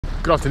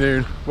Good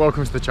afternoon,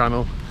 welcome to the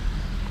channel.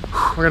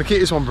 I'm going to keep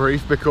this one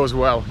brief because,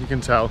 well, you can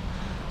tell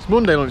it's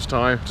Monday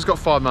lunchtime, just got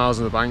 5 miles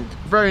in the bank.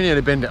 Very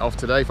nearly binned it off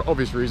today for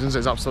obvious reasons,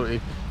 it's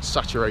absolutely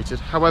saturated.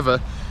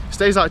 However, it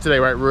stays like today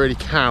where it really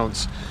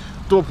counts.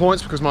 Double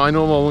points because my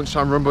normal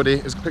lunchtime run buddy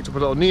has picked up a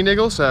little knee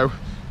niggle, so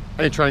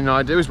any training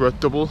I do is worth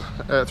double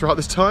throughout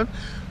this time.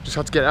 Just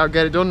had to get out,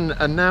 get it done,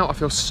 and now I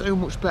feel so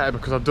much better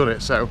because I've done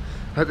it. So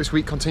I hope this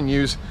week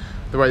continues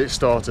the way it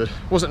started.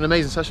 Wasn't an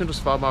amazing session,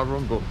 just a 5 mile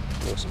run, but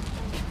awesome.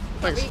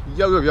 Thanks.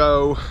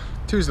 Yo,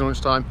 Tuesday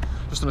lunchtime,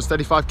 just on a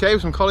steady 5k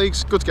with some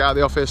colleagues. Good to get out of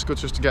the office, good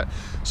just to get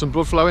some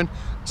blood flowing.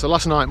 So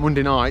last night,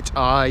 Monday night,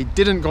 I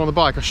didn't go on the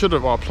bike. I should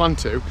have, or I planned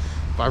to,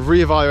 but I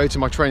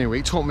re-evaluated my training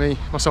week, took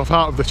myself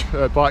out of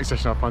the bike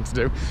session I planned to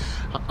do.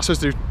 I was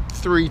supposed to do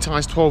 3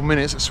 times 12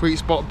 minutes at sweet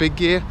spot, big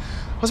gear.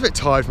 I was a bit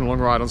tired from a long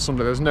ride on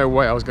Sunday. There was no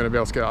way I was going to be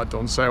able to get that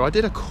done. So I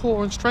did a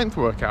core and strength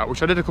workout,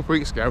 which I did a couple of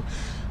weeks ago.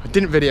 I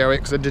didn't video it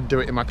because I did do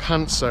it in my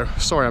pants, so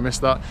sorry I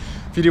missed that.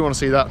 If you do want to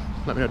see that,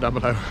 let me know down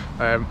below.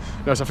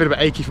 No, so I feel a bit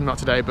achy from that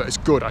today, but it's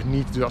good. I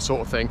need to do that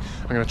sort of thing.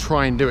 I'm going to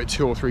try and do it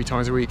 2 or 3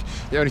 times a week.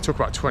 It only took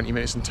about 20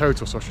 minutes in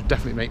total, so I should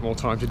definitely make more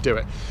time to do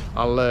it.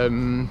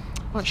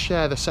 Might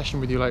share the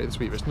session with you later this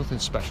week, but it's nothing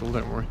special,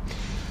 don't worry.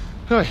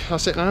 Anyway,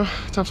 that's it now.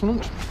 Time for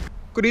lunch.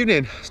 Good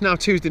evening, it's now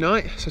Tuesday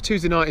night. So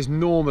Tuesday night is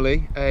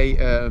normally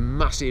a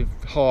massive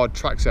hard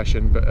track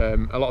session, but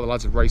a lot of the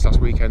lads have raced last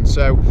weekend,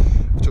 so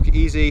we took it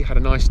easy, had a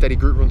nice steady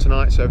group run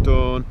tonight. So I've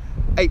done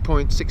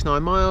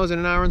 8.69 miles in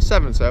an hour and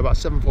 7, so about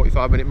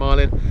 7:45-minute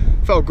miling.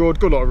 Felt good,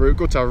 good lot of route,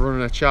 good to have a run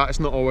and a chat. It's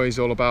not always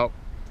all about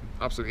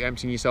absolutely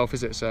emptying yourself,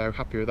 is it? So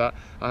happy with that.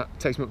 It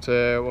takes me up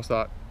to, what's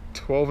that,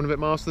 12 and a bit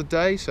miles for the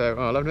day, so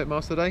 11 and a bit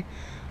miles for the day.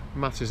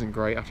 Maths isn't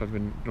great after I've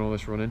been doing all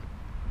this running.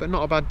 But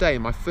not a bad day,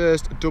 my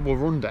first double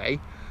run day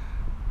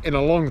in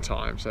a long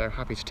time, so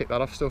happy to tick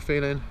that off, still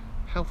feeling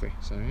healthy,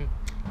 so yeah.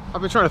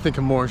 I've been trying to think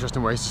of more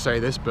interesting ways to say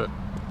this, but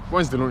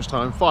Wednesday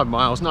lunchtime, 5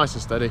 miles, nice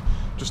and steady,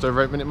 just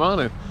over 8-minute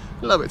miling.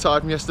 A little bit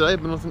tired from yesterday,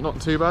 but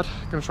not too bad.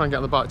 Gonna try and get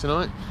on the bike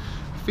tonight.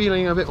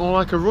 Feeling a bit more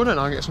like a runner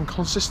now, get some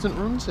consistent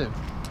runs in.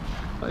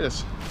 Like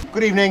this.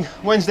 Good evening,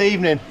 Wednesday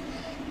evening.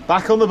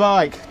 Back on the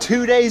bike,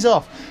 2 days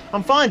off.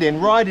 I'm finding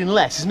riding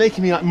less is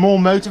making me like more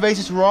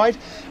motivated to ride.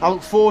 I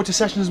look forward to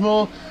sessions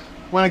more.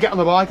 When I get on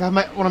the bike, I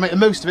want to make the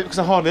most of it because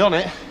I'm hardly on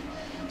it.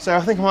 So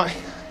I think I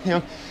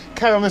might,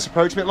 carry on this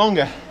approach a bit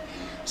longer.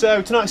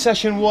 So tonight's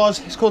session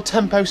it's called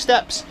tempo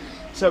steps.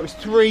 So it was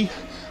 3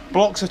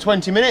 blocks of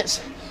 20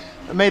 minutes,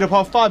 made up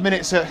of 5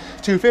 minutes at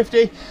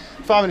 250,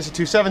 5 minutes at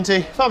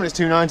 270, 5 minutes at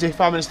 290,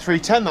 5 minutes at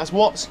 310. That's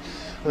watts,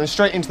 and then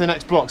straight into the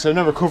next block. So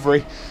no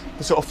recovery.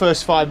 The sort of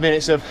first 5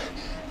 minutes of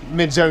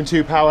mid-zone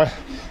 2 power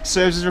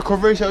serves as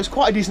recovery. So it's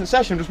quite a decent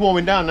session. Just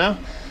warming down now.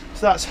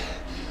 So that's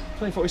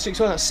 46,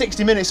 so that's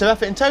 60 minutes of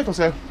effort in total,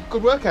 so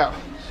good workout.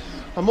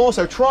 I'm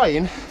also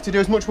trying to do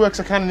as much work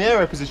as I can in the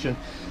aero position.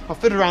 I've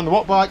fiddled around the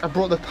watt bike, I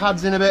brought the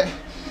pads in a bit.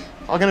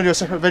 I'm going to do a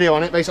separate video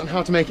on it based on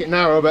how to make it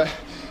narrow, but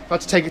I've had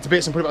to take it to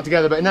bits and put it back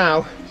together, but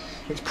now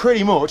it's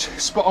pretty much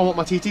spot on what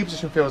my TT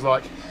position feels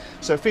like.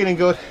 So feeling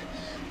good,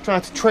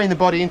 trying to train the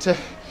body into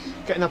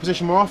getting that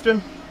position more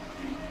often.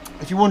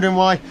 If you're wondering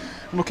why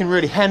I'm looking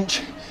really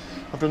hench,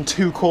 I've done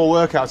 2 core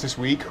workouts this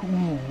week.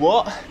 Ooh,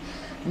 what?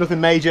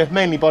 Nothing major,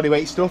 mainly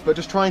bodyweight stuff, but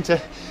just trying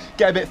to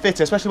get a bit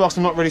fitter, especially whilst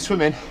I'm not really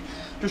swimming.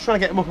 Just trying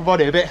to get my upper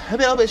body a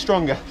little bit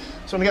stronger.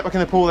 So when I get back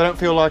in the pool, I don't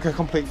feel like a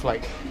complete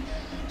flake.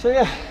 So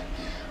yeah,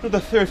 another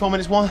 3 or 4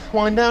 minutes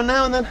wind down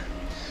now, and then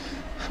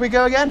we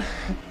go again.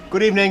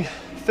 Good evening,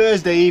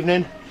 Thursday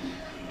evening.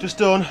 Just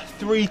done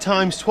 3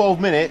 times 12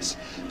 minutes,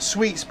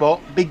 sweet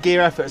spot, big gear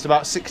effort. It's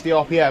about 60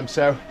 RPM,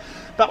 so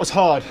that was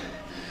hard.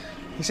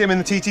 You see I'm in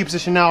the TT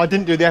position now. I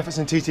didn't do the efforts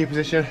in TT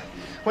position.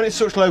 When it's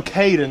such low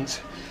cadence,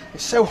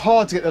 it's so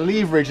hard to get the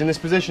leverage in this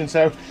position,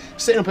 so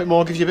sitting up a bit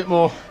more gives you a bit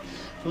more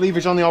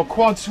leverage on the old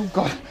quads. Oh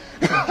god,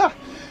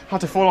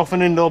 had to fall off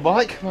an indoor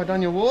bike by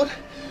Daniel Ward.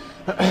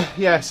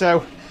 Yeah,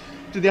 so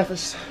did the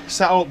efforts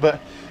set up, but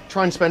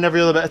try and spend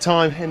every other bit of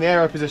time in the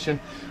aero position.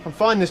 I'm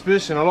finding this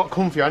position a lot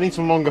comfier. I need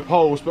some longer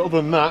poles, but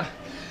other than that,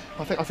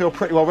 I think I feel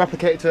pretty well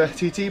replicated to a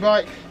TT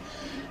bike.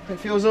 It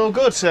feels all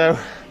good, so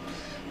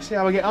see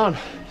how we get on.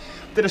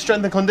 Did a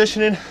strength and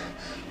conditioning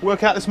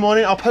workout this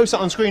morning. I'll post that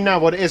on screen now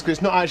what it is, because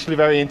it's not actually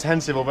very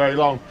intensive or very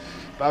long,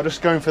 but I'm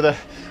just going for the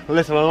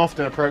little and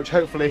often approach.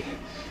 Hopefully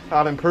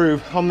I'll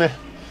improve. On the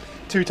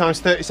 2 times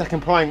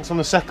 30-second planks, on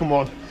the second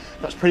one,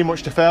 that's pretty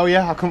much to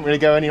failure. I couldn't really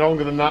go any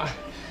longer than that,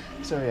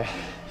 so yeah.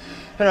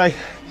 Anyway,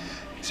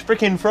 it's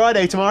freaking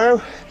Friday tomorrow.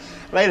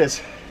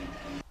 Laters.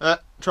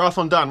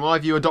 Triathlon Dan, why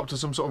have you adopted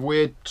some sort of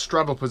weird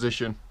straddle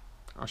position?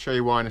 I'll show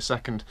you why in a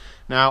second.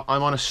 Now,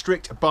 I'm on a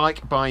strict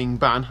bike buying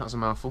ban, that's a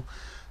mouthful,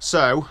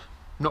 so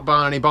not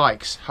buying any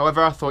bikes.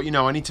 However, I thought,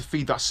 I need to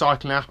feed that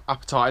cycling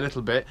appetite a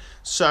little bit,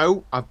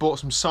 so I've bought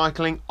some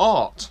cycling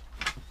art.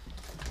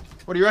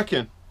 What do you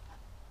reckon?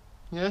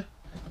 Yeah?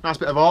 Nice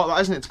bit of art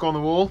that, isn't it, to go on the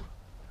wall?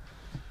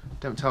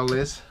 Don't tell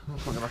Liz.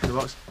 I'll go back in the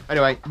box.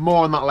 Anyway,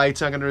 more on that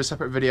later. I'm going to do a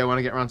separate video when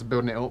I get around to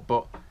building it up,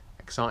 but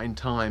exciting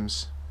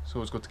times. It's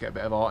always good to get a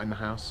bit of art in the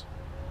house.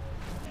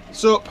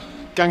 Sup,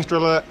 gangster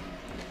alert.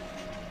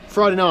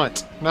 Friday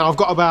night. Now I've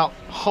got about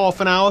half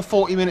an hour,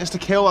 40 minutes to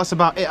kill. That's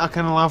about it I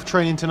can allow for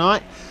training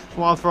tonight.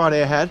 Wild Friday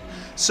ahead.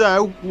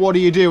 So what do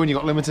you do when you've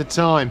got limited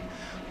time?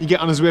 You get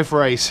on a Zwift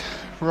race.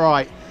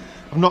 Right,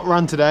 I've not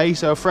run today,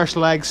 so fresh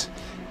legs.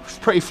 It's a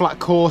pretty flat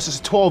course. It's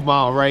a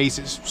 12-mile race.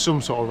 It's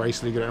some sort of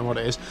race league, I don't know what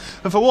it is.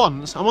 And for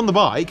once, I'm on the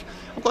bike.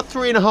 I've got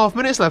 3.5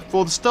 minutes left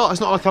before the start.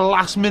 It's not like a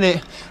last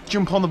minute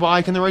jump on the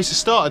bike and the race has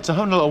started. So I'm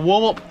having a little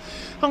warm up.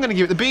 I'm going to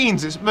give it the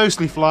beans. It's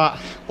mostly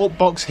flat. Up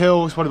Box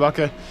Hill. It's probably like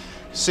a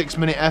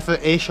 6-minute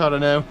effort-ish, I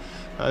don't know.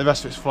 The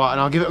rest of it's flat, and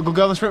I'll give it a good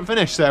go on the sprint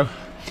finish. So I'm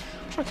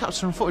trying to capture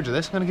some footage of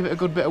this. I'm going to give it a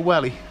good bit of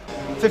welly.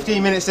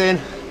 15 minutes in.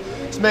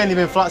 It's mainly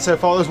been flat so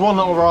far. There's one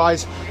little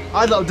rise.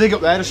 I had a little dig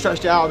up there, just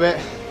stretched it out a bit.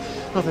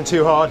 Nothing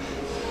too hard.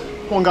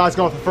 One guy's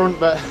gone off the front,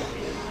 but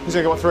he's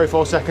only got 3 or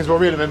 4 seconds. We'll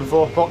reel him in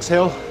before Box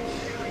Hill.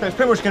 And it's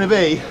pretty much going to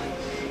be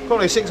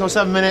probably a 6 or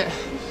 7 minute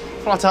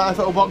flat out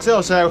effort at Box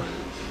Hill. So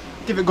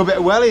give it a good bit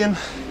of welly and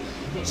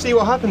see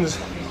what happens.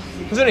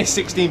 There's only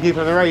 16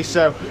 people in the race,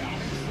 so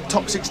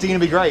top 16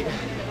 would be great.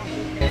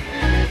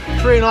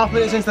 3.5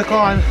 minutes into the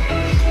climb,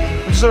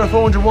 I'm just under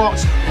 400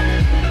 watts.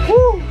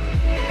 Woo!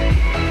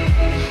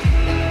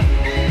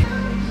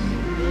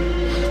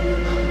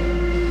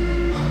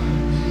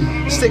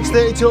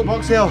 .632 at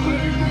Box Hill.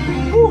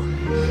 Woo!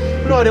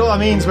 No idea what that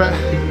means, but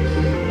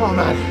oh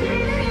man.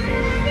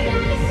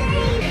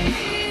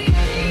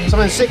 So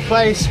I'm in 6th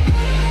place,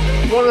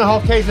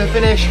 1.5 k's to the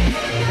finish.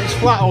 It's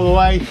flat all the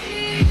way.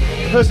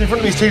 The person in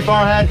front of me is too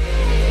far ahead.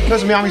 The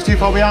person behind me is too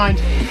far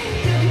behind.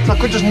 So I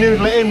could just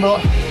noodle it in,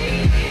 but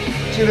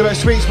it's gonna be about a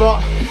sweet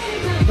spot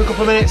for a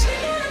couple of minutes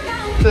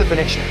to the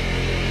finish.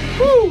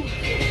 Woo!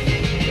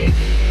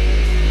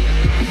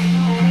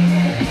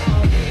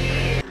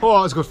 Oh,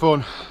 that was good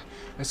fun.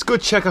 It's a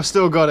good check I've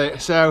still got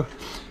it. So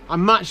I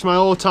matched my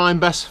all-time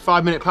best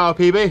 5-minute power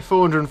PB,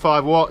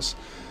 405 watts.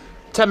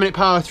 10-minute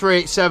power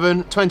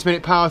 387,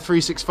 20-minute power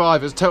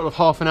 365. It was a total of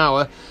half an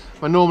hour.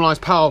 My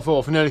normalised power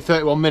for nearly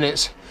 31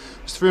 minutes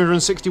was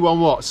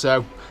 361 watts.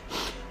 So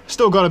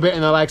still got a bit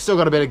in the leg, still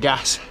got a bit of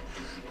gas.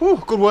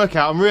 Whew, good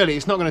workout, and really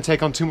it's not going to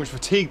take on too much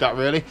fatigue, that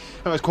really.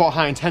 That was quite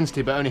high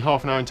intensity, but only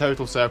half an hour in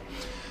total, so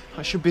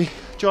that should be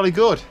jolly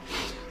good.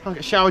 I'll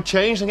get showered,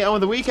 changed and get on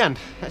with the weekend.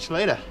 Catch you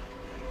later.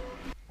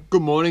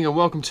 Good morning and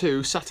welcome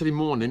to Saturday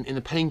morning in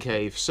the Pain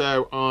Cave.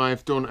 So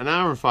I've done an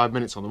hour and 5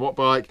 minutes on the watt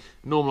bike,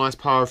 normalised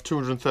power of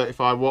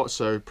 235 watts,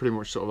 so pretty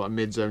much sort of like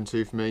mid-zone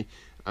 2 for me.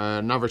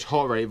 An average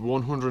heart rate of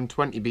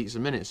 120 beats a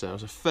minute, so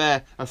it's a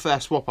fair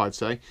swap, I'd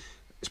say.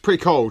 It's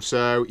pretty cold,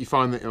 so you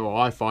find that, or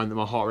I find that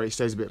my heart rate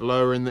stays a bit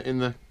lower in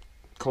the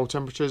cold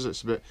temperatures.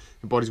 It's a bit,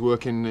 the body's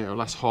working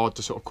less hard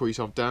to sort of cool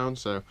yourself down,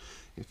 so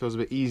it feels a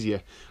bit easier.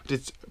 I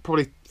did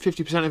probably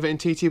 50% of it in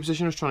TT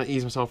position. I was trying to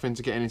ease myself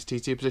into getting into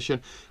TT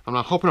position. I'm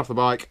now hopping off the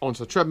bike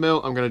onto the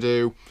treadmill. I'm going to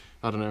do,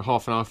 I don't know,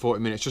 half an hour,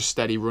 40 minutes, just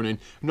steady running.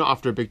 Not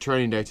after a big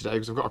training day today,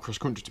 because I've got a cross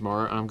country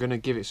tomorrow, and I'm going to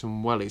give it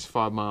some wellies,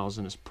 5 miles,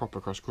 and it's proper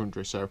cross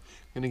country, so I'm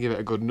going to give it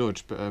a good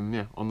nudge. But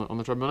yeah, on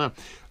the treadmill now.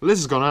 Liz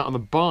has gone out on the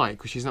bike,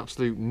 because she's an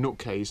absolute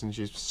nutcase and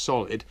she's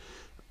solid.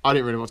 I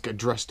didn't really want to get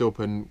dressed up,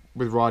 and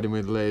with riding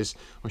with Liz,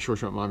 I'm sure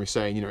she won't mind me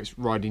saying, you know, it's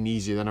riding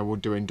easier than I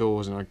would do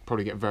indoors, and I'd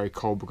probably get very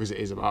cold because it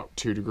is about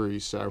 2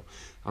 degrees. So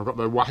I've got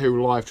the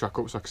Wahoo live track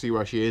up so I can see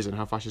where she is and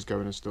how fast she's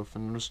going and stuff,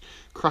 and I'm just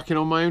cracking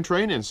on my own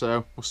training.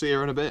 So we'll see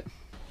her in a bit.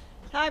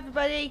 Hi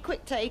everybody,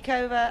 quick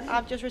takeover.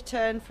 I've just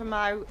returned from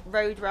my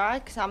road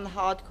ride because I'm the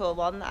hardcore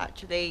one that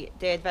actually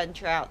did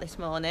venture out this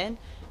morning.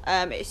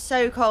 It's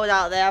so cold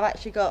out there. I've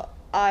actually got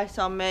ice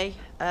on me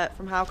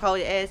from how cold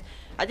it is.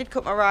 I did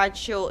cut my ride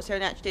short, so I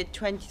actually did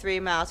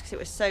 23 miles because it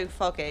was so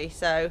foggy.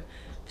 So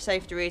for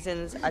safety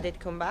reasons, I did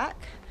come back.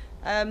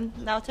 Now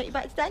I'll take you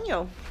back to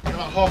Daniel.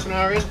 About half an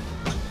hour in.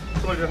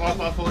 Probably do half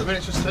hour, 40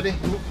 minutes, just steady.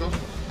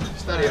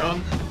 Steady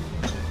on.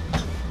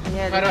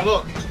 Yeah, how that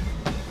look?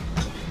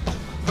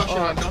 Flashing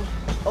light on.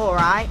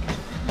 Alright.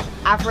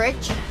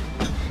 Average.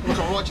 Look,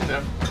 I'm watching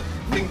now.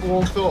 Think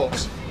warm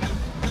thoughts.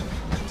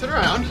 Turn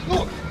around,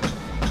 look.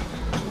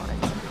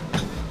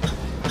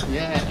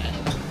 Yeah.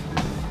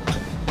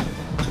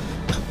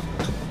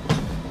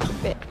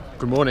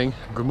 Good morning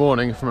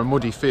from a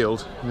muddy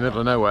field in the middle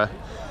of nowhere.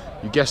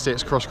 You guessed it,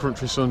 it's cross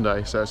country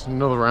Sunday, so it's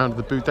another round of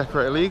the Booth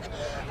Decorator League.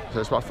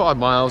 So it's about 5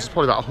 miles, it's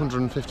probably about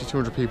 150,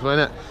 200 people in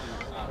it.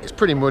 It's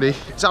pretty muddy,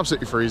 it's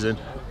absolutely freezing,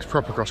 it's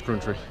proper cross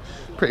country.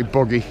 Pretty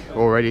boggy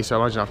already, so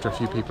I imagine after a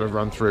few people have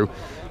run through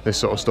this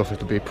sort of stuff,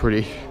 it'll be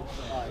pretty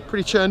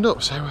churned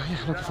up. So yeah,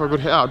 looking for a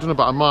good hit out. I've done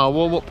about a mile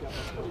warm up,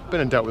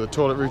 been and dealt with the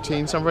toilet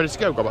routine, so I'm ready to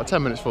go. Got about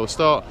 10 minutes before the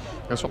start.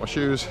 I'm gonna swap my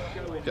shoes,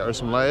 get rid of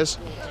some layers,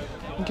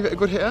 and give it a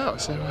good hit out.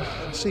 So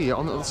I'll see you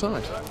on the other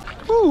side.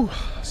 Woo!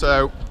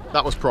 So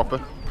that was proper.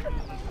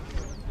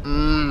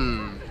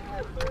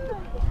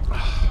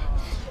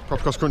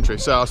 Proper cross country.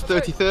 So I was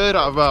 33rd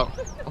out of about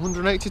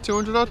 180,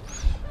 200 odd.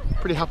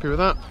 Pretty happy with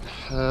that.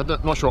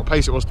 Not sure what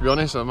pace it was, to be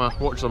honest. My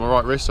watch is on my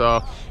right wrist, so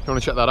if you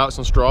want to check that out, it's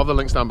on Strava, the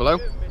link's down below.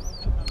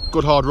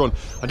 Good hard run.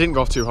 I didn't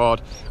go off too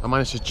hard. I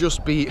managed to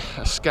just beat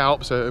a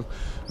scalp. So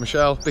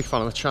Michelle, big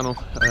fan of the channel,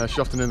 she's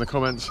often in the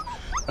comments.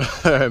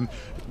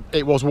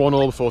 It was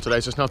 1-1 before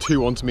today, so it's now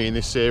 2-1 to me in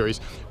this series,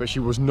 but she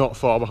was not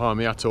far behind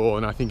me at all,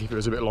 and I think if it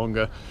was a bit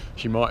longer,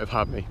 she might have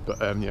had me. But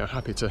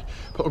happy to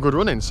put a good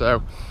run in.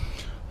 So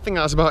I think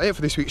that's about it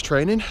for this week's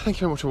training. Thank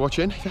you very much for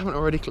watching. If you haven't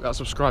already, click that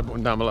subscribe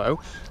button down below.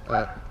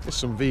 It's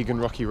some vegan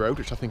rocky road,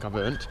 which I think I've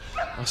earned.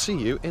 I'll see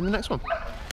you in the next one.